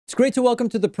great to welcome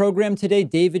to the program today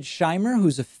David Scheimer,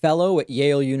 who's a fellow at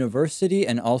Yale University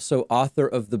and also author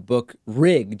of the book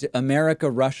Rigged: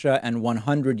 America, Russia, and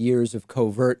 100 Years of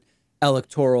Covert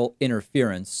Electoral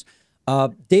Interference.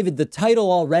 David, the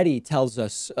title already tells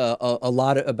us a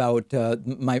lot about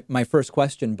my first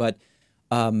question, but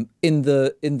in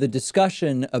the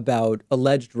discussion about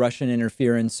alleged Russian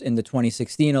interference in the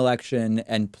 2016 election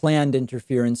and planned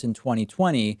interference in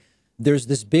 2020, there's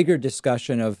this bigger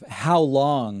discussion of how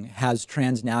long has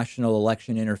transnational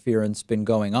election interference been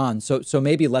going on. So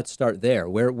maybe let's start there.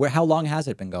 How long has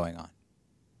it been going on?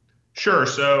 Sure.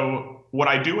 So what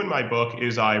I do in my book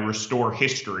is I restore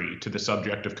history to the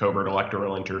subject of covert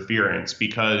electoral interference,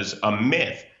 because a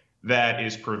myth that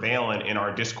is prevalent in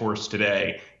our discourse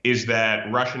today is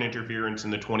that Russian interference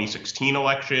in the 2016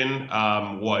 election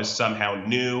was somehow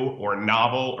new or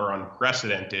novel or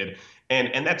unprecedented.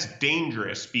 And that's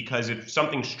dangerous, because if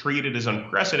something's treated as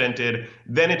unprecedented,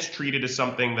 then it's treated as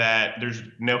something that there's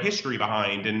no history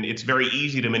behind, and it's very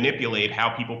easy to manipulate how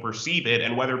people perceive it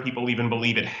and whether people even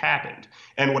believe it happened.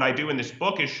 And what I do in this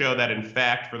book is show that, in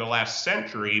fact, for the last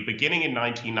century, beginning in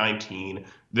 1919,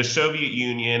 the Soviet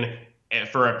Union,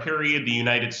 for a period, the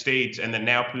United States, and then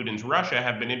now Putin's Russia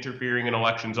have been interfering in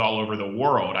elections all over the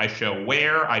world. I show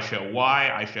where, I show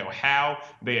why, I show how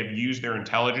they have used their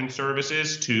intelligence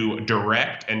services to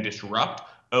direct and disrupt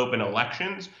open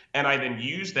elections. And I then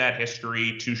use that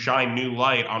history to shine new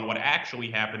light on what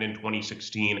actually happened in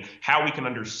 2016, how we can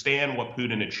understand what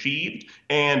Putin achieved,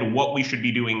 and what we should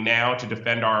be doing now to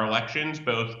defend our elections,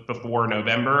 both before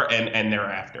November and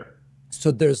thereafter.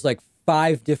 So there's like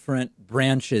 5 different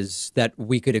branches that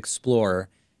we could explore.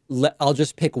 I'll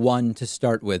just pick one to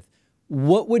start with.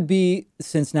 What would be,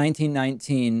 since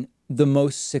 1919, the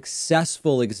most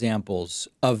successful examples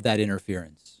of that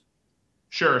interference?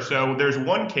 Sure. So there's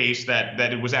one case that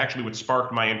it was actually what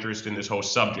sparked my interest in this whole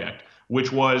subject,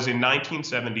 which was in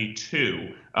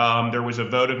 1972. There was a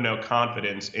vote of no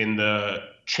confidence in the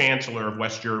Chancellor of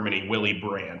West Germany, Willy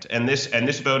Brandt. And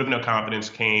this vote of no confidence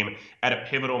came at a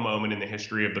pivotal moment in the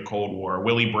history of the Cold War.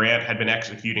 Willy Brandt had been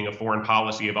executing a foreign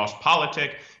policy of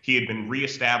Ostpolitik. He had been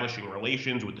reestablishing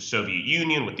relations with the Soviet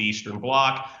Union, with the Eastern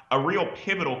Bloc, a real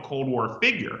pivotal Cold War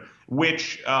figure,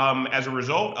 which, as a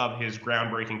result of his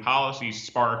groundbreaking policies,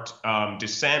 sparked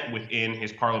dissent within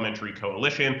his parliamentary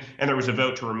coalition, and there was a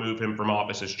vote to remove him from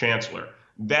office as chancellor.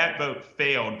 That vote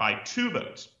failed by 2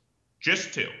 votes,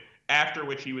 just 2. After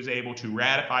which he was able to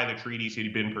ratify the treaties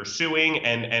he'd been pursuing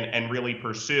and really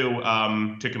pursue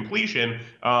to completion,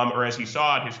 or as he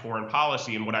saw it, his foreign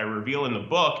policy. And what I reveal in the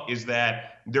book is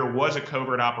that there was a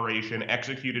covert operation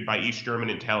executed by East German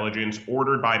intelligence,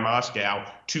 ordered by Moscow,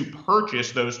 to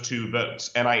purchase those 2 votes.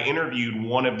 And I interviewed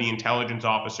one of the intelligence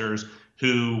officers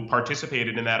who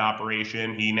participated in that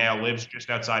operation. He now lives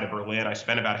just outside of Berlin. I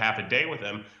spent about half a day with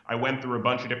him. I went through a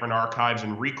bunch of different archives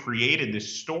and recreated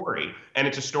this story. And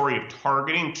it's a story of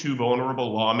targeting 2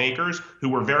 vulnerable lawmakers who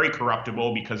were very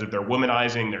corruptible because of their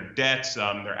womanizing, their debts,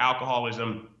 their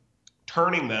alcoholism,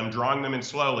 turning them, drawing them in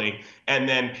slowly, and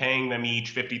then paying them each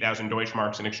 50,000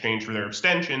 Deutschmarks in exchange for their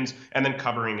abstentions, and then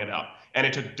covering it up. And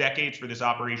it took decades for this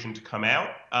operation to come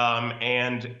out.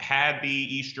 And had the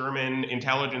East German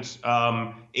intelligence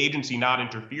agency not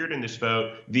interfered in this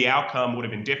vote, the outcome would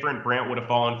have been different. Brandt would have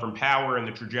fallen from power, and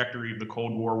the trajectory of the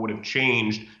Cold War would have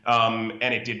changed. And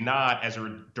it did not, as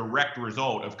a direct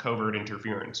result of covert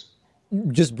interference.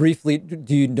 Just briefly,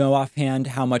 do you know offhand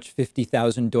how much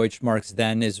 50,000 Deutschmarks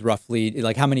then is roughly,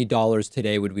 like how many dollars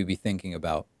today would we be thinking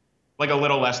about? Like a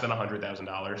little less than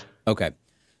 $100,000. Okay.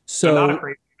 So not a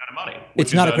crazy amount of money.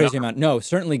 It's not a crazy amount. No,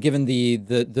 certainly given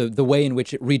the way in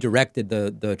which it redirected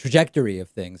the trajectory of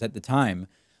things at the time.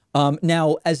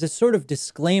 Now, as a sort of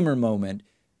disclaimer moment,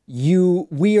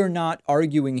 we are not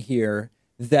arguing here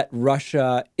that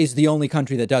Russia is the only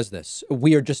country that does this.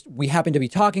 We happen to be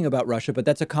talking about Russia, but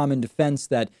that's a common defense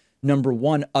that, number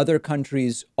one, other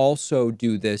countries also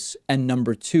do this, and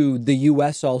number 2, the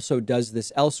U.S. also does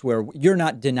this elsewhere. You're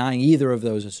not denying either of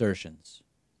those assertions.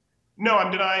 No,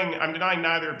 I'm denying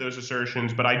neither of those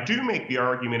assertions, but I do make the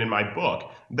argument in my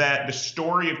book that the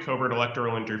story of covert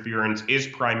electoral interference is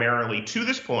primarily, to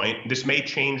this point, this may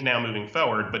change now moving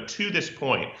forward, but to this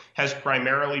point has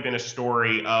primarily been a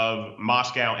story of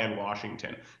Moscow and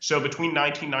Washington. So between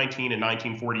 1919 and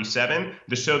 1947,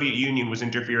 the Soviet Union was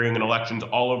interfering in elections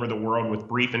all over the world with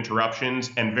brief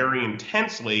interruptions, and very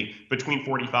intensely between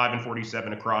 45 and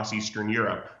 47 across Eastern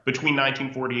Europe. Between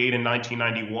 1948 and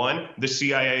 1991, the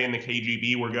CIA and the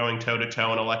KGB were going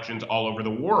toe-to-toe in elections all over the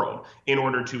world in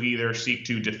order to either seek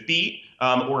to defeat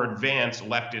or advance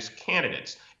leftist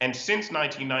candidates. And since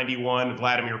 1991,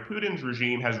 Vladimir Putin's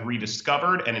regime has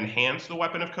rediscovered and enhanced the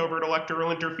weapon of covert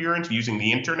electoral interference using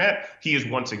the internet. He is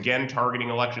once again targeting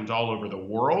elections all over the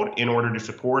world in order to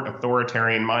support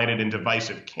authoritarian-minded and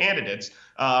divisive candidates.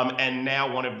 And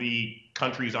now one of the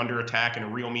countries under attack in a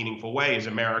real meaningful way is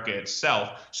America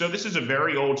itself. So this is a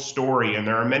very old story, and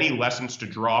there are many lessons to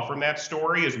draw from that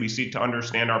story as we seek to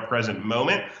understand our present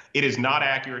moment. It is not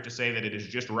accurate to say that it is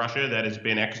just Russia that has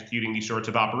been executing these sorts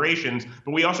of operations,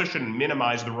 but we also shouldn't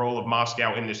minimize the role of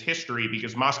Moscow in this history,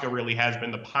 because Moscow really has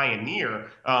been the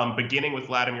pioneer, beginning with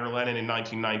Vladimir Lenin in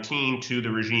 1919 to the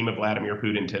regime of Vladimir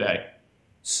Putin today.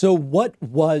 So what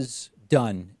was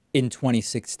done in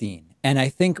 2016? And I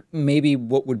think maybe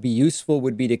what would be useful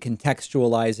would be to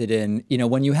contextualize it in,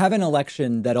 when you have an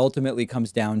election that ultimately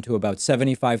comes down to about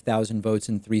 75,000 votes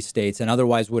in 3 states and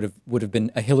otherwise would have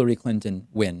been a Hillary Clinton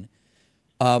win,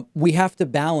 we have to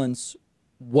balance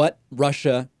what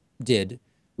Russia did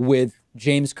with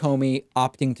James Comey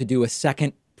opting to do a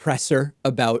second presser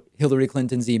about Hillary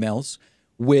Clinton's emails,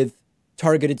 with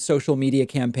targeted social media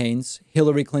campaigns,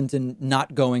 Hillary Clinton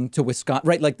not going to Wisconsin,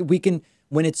 right? Like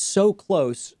when it's so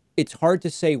close, it's hard to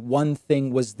say one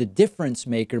thing was the difference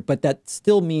maker, but that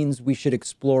still means we should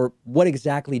explore what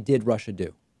exactly did Russia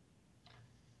do?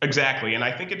 Exactly. And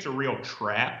I think it's a real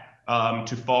trap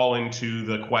to fall into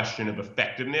the question of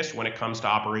effectiveness when it comes to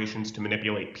operations to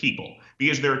manipulate people.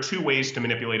 Because there are 2 ways to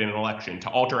manipulate an election: to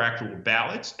alter actual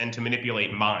ballots and to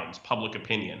manipulate minds, public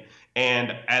opinion.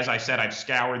 And as I said, I've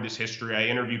scoured this history. I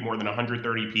interviewed more than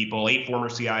 130 people, 8 former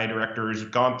CIA directors,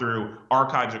 gone through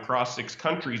archives across 6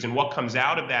 countries. And what comes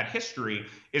out of that history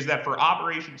is that for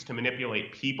operations to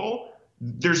manipulate people,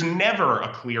 there's never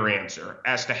a clear answer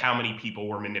as to how many people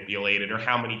were manipulated or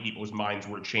how many people's minds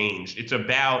were changed. It's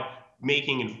about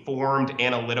making informed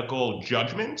analytical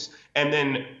judgments and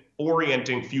then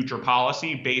orienting future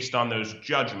policy based on those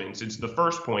judgments. It's the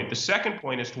first point. The second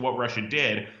point as to what Russia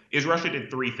did is Russia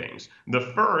did 3 things. The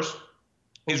first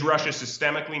is Russia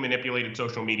systemically manipulated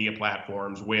social media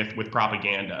platforms with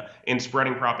propaganda, in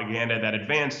spreading propaganda that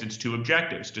advanced its 2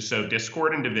 objectives: to sow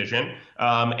discord and division,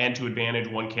 and to advantage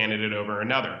one candidate over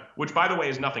another, which, by the way,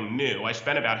 is nothing new. I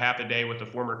spent about half a day with a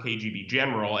former KGB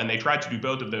general, and they tried to do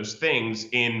both of those things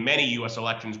in many U.S.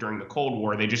 elections during the Cold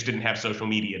War. They just didn't have social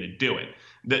media to do it.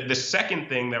 The second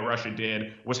thing that Russia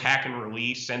did was hack and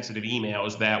release sensitive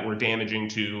emails that were damaging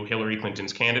to Hillary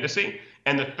Clinton's candidacy.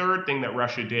 And the third thing that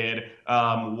Russia did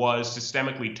was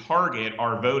systemically target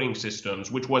our voting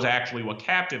systems, which was actually what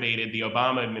captivated the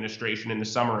Obama administration in the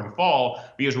summer and fall,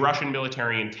 because Russian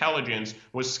military intelligence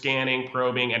was scanning,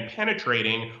 probing, and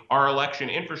penetrating our election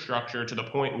infrastructure to the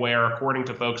point where, according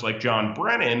to folks like John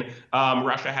Brennan,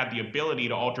 Russia had the ability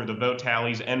to alter the vote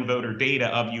tallies and voter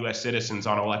data of U.S. citizens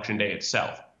on Election Day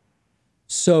itself.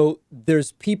 So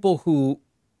there's people who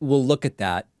will look at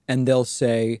that and they'll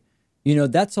say,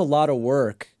 that's a lot of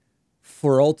work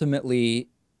for ultimately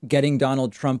getting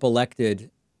Donald Trump elected,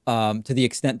 to the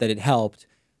extent that it helped.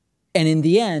 And in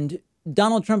the end,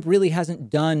 Donald Trump really hasn't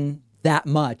done that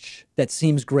much that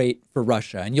seems great for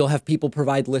Russia. And you'll have people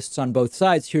provide lists on both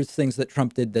sides. Here's things that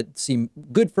Trump did that seem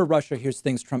good for Russia. Here's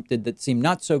things Trump did that seem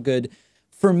not so good.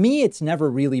 For me, it's never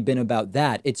really been about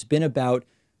that. It's been about,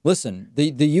 listen,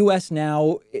 the U.S.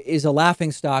 now is a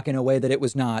laughingstock in a way that it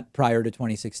was not prior to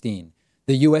 2016.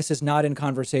 The U.S. is not in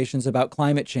conversations about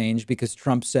climate change because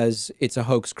Trump says it's a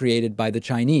hoax created by the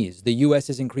Chinese. The U.S.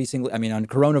 is increasingly, on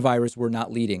coronavirus, we're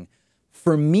not leading.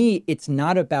 For me, it's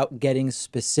not about getting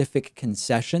specific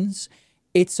concessions.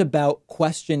 It's about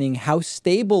questioning how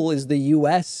stable is the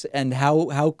U.S. and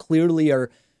how clearly are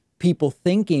people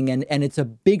thinking. And it's a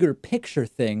bigger picture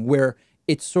thing where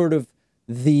it's sort of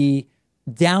the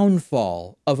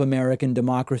downfall of American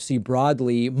democracy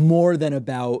broadly, more than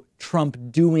about Trump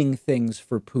doing things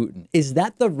for Putin. Is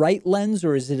that the right lens,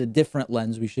 or is it a different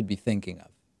lens we should be thinking of?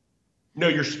 No,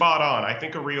 you're spot on. I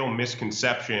think a real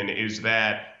misconception is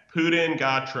that Putin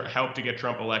helped to get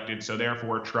Trump elected, so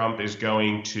therefore Trump is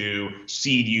going to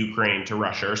cede Ukraine to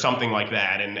Russia or something like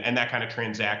that, and that kind of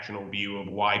transactional view of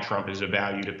why Trump is of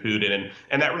value to Putin,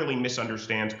 and that really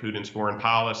misunderstands Putin's foreign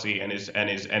policy and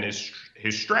his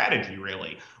strategy,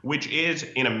 really, which is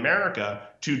in America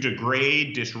to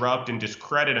degrade, disrupt, and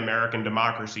discredit American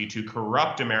democracy, to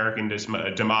corrupt American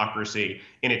democracy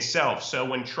in itself. So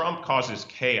when Trump causes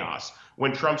chaos,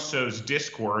 when Trump sows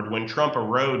discord, when Trump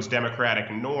erodes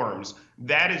democratic norms,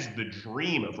 that is the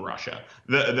dream of Russia.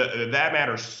 That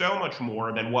matters so much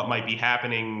more than what might be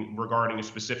happening regarding a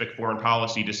specific foreign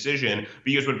policy decision,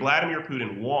 because what Vladimir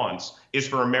Putin wants is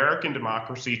for American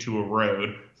democracy to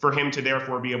erode, for him to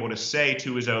therefore be able to say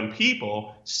to his own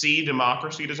people, see,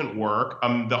 democracy doesn't work.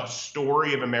 The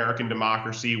story of American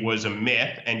democracy was a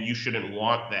myth, and you shouldn't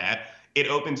want that. It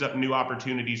opens up new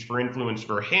opportunities for influence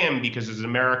for him, because as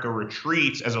America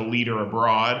retreats as a leader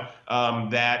abroad,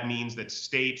 that means that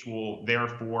states will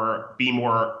therefore be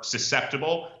more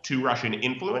susceptible to Russian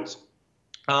influence.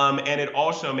 And it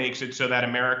also makes it so that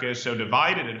America is so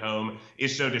divided at home,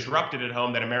 is so disrupted at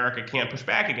home, that America can't push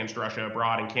back against Russia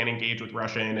abroad and can't engage with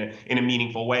Russia in a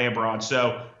meaningful way abroad.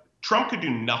 So Trump could do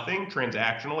nothing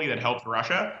transactionally that helps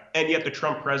Russia, and yet the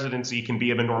Trump presidency can be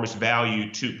of enormous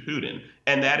value to Putin.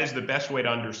 And that is the best way to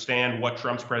understand what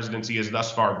Trump's presidency has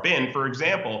thus far been. For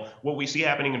example, what we see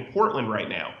happening in Portland right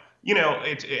now.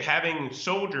 It's having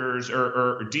soldiers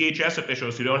or DHS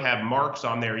officials who don't have marks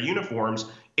on their uniforms.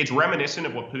 It's reminiscent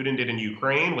of what Putin did in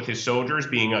Ukraine with his soldiers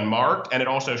being unmarked. And it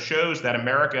also shows that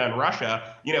America and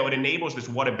Russia, it enables this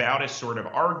whataboutism sort of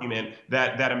argument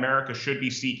that America should be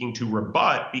seeking to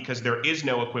rebut, because there is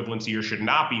no equivalency, or should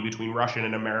not be, between Russian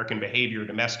and American behavior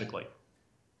domestically.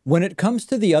 When it comes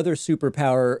to the other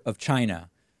superpower of China,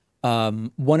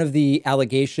 one of the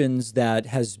allegations that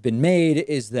has been made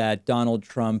is that Donald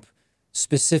Trump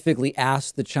specifically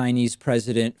asked the Chinese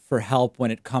president for help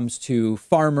when it comes to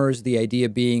farmers, the idea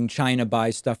being China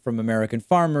buys stuff from American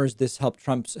farmers. This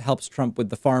helps Trump with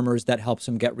the farmers. That helps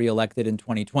him get reelected in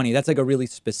 2020. That's like a really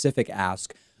specific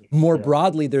ask. More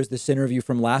broadly, there's this interview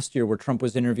from last year where Trump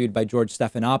was interviewed by George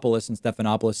Stephanopoulos, and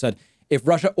Stephanopoulos said, if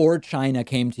Russia or China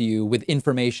came to you with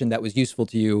information that was useful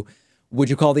to you, would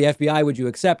you call the FBI? Would you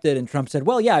accept it? And Trump said,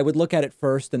 well, yeah, I would look at it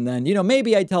first. And then,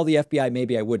 maybe I'd tell the FBI,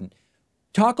 maybe I wouldn't.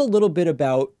 Talk a little bit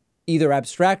about, either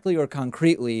abstractly or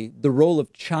concretely, the role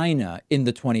of China in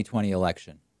the 2020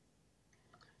 election.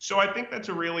 So I think that's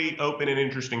a really open and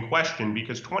interesting question,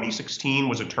 because 2016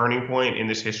 was a turning point in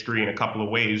this history in a couple of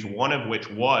ways, one of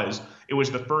which was it was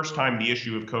the first time the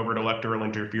issue of covert electoral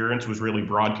interference was really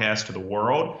broadcast to the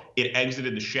world. It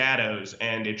exited the shadows,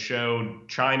 and it showed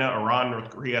China, Iran, North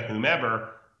Korea, whomever,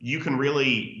 you can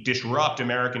really disrupt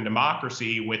American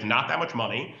democracy with not that much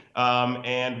money,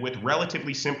 and with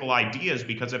relatively simple ideas,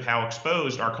 because of how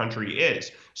exposed our country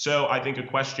is. So I think a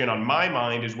question on my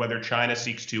mind is whether China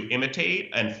seeks to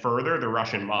imitate and further the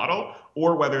Russian model,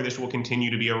 or whether this will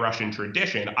continue to be a Russian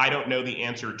tradition. I don't know the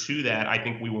answer to that. I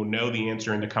think we will know the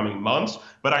answer in the coming months.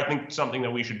 But I think something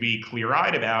that we should be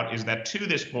clear-eyed about is that to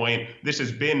this point, this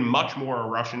has been much more a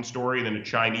Russian story than a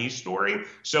Chinese story.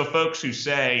 So folks who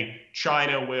say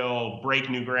China will break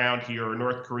new ground here, or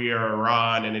North Korea or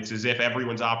Iran, and it's as if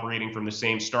everyone's operating from the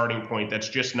same starting point, that's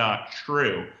just not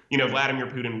true. Vladimir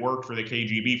Putin worked for the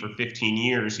KGB for 15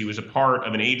 years. He was a part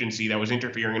of an agency that was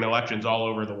interfering in elections all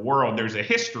over the world. There's a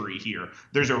history here.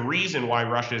 There's a reason why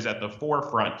Russia is at the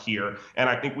forefront here. And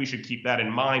I think we should keep that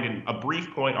in mind. And a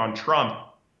brief point on Trump.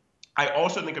 I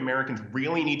also think Americans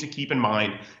really need to keep in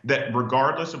mind that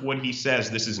regardless of what he says,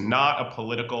 this is not a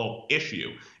political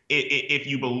issue. If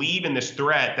you believe in this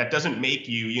threat, that doesn't make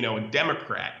you, a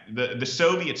Democrat. The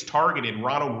Soviets targeted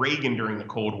Ronald Reagan during the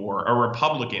Cold War, a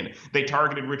Republican. They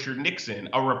targeted Richard Nixon,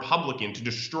 a Republican, to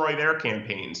destroy their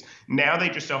campaigns. Now they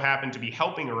just so happen to be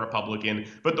helping a Republican.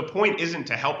 But the point isn't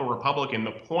to help a Republican.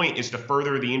 The point is to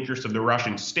further the interests of the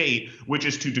Russian state, which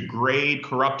is to degrade,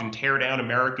 corrupt, and tear down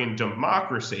American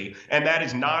democracy. And that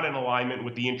is not in alignment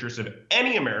with the interests of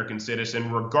any American citizen,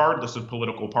 regardless of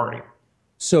political party.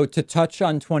 So to touch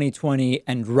on 2020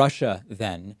 and Russia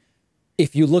then,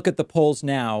 if you look at the polls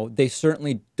now, they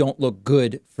certainly don't look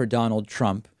good for Donald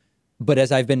Trump. But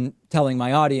as I've been telling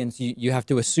my audience, you have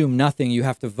to assume nothing. You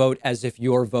have to vote as if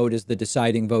your vote is the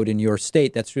deciding vote in your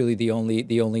state. That's really the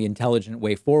only intelligent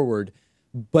way forward.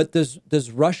 But does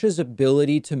Russia's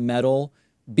ability to meddle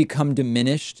become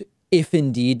diminished if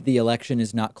indeed the election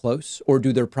is not close? Or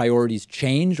do their priorities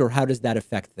change? Or how does that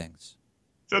affect things?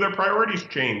 So their priorities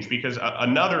change, because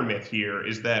another myth here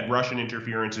is that Russian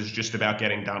interference is just about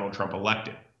getting Donald Trump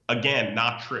elected. Again,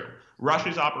 not true.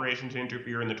 Russia's operation to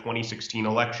interfere in the 2016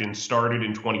 election started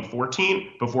in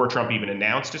 2014, before Trump even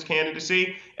announced his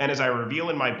candidacy. And as I reveal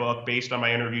in my book, based on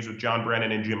my interviews with John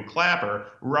Brennan and Jim Clapper,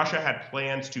 Russia had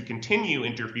plans to continue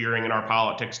interfering in our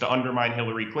politics to undermine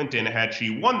Hillary Clinton had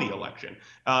she won the election.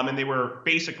 And they were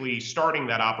basically starting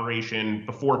that operation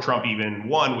before Trump even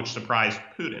won, which surprised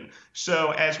Putin.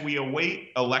 So as we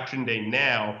await Election Day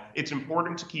now, it's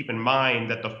important to keep in mind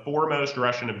that the foremost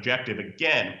Russian objective,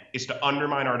 again, is to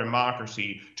undermine our democracy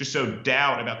democracy to sow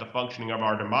doubt about the functioning of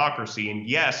our democracy. And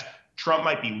yes, Trump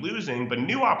might be losing, but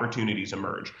new opportunities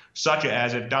emerge, such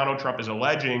as if Donald Trump is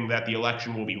alleging that the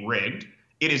election will be rigged.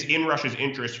 It is in Russia's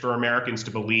interest for Americans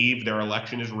to believe their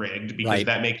election is rigged because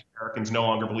that makes Americans no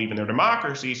longer believe in their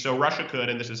democracy. So Russia could,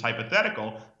 and this is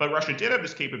hypothetical, but Russia did have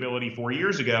this capability 4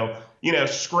 years ago,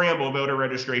 scramble voter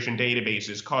registration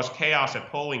databases, cause chaos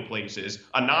at polling places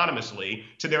anonymously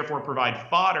to therefore provide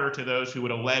fodder to those who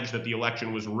would allege that the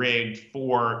election was rigged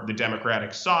for the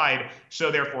Democratic side.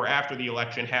 So therefore, after the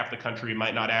election, half the country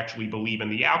might not actually believe in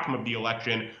the outcome of the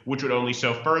election, which would only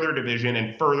sow further division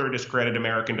and further discredit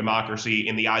American democracy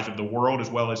in the eyes of the world as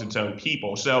well as its own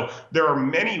people. So there are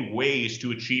many ways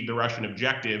to achieve the Russian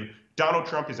objective. Donald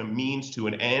Trump is a means to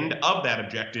an end of that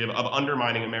objective of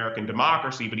undermining American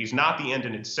democracy, but he's not the end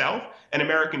in itself. And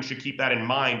Americans should keep that in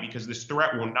mind because this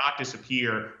threat will not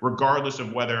disappear regardless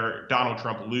of whether Donald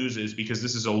Trump loses, because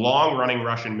this is a long-running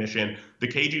Russian mission. The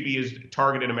KGB has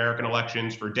targeted American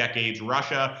elections for decades.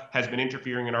 Russia has been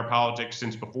interfering in our politics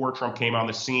since before Trump came on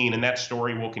the scene, and that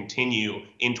story will continue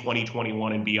in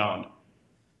 2021 and beyond.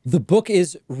 The book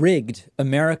is Rigged: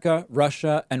 America,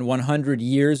 Russia, and 100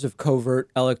 Years of Covert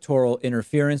Electoral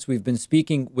Interference. We've been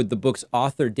speaking with the book's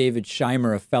author, David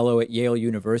Shimer, a fellow at Yale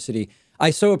University.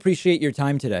 I so appreciate your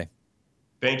time today.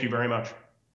 Thank you very much.